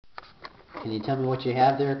Can you tell me what you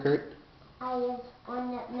have there, Kurt? I have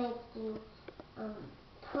one that makes you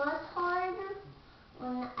push harder,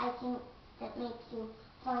 one that I think that makes you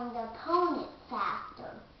find the opponent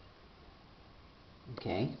faster.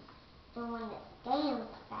 Okay. And one that scans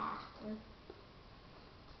faster.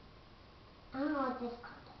 I don't know what this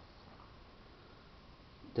card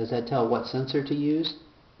does. Does that tell what sensor to use?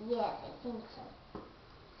 Yes, I think so.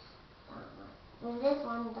 And this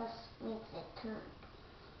one just makes it turn.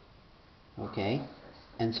 Okay.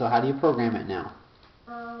 And so how do you program it now?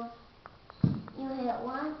 You hit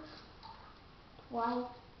once, twice,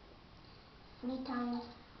 3 times,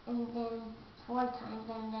 and then 4 times,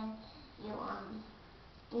 and then you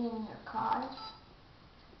get in your cards.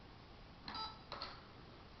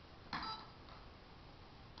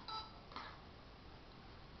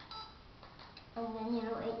 And then you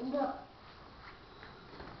wait and go.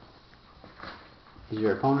 Is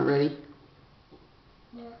your opponent ready?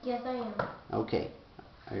 Yes, I am. Okay.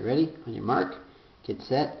 Are you ready? On your mark, get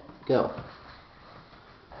set, go.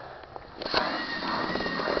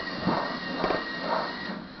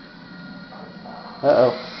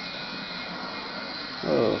 Uh-oh.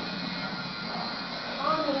 Oh.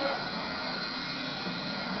 On here.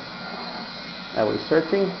 Are we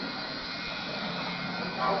searching?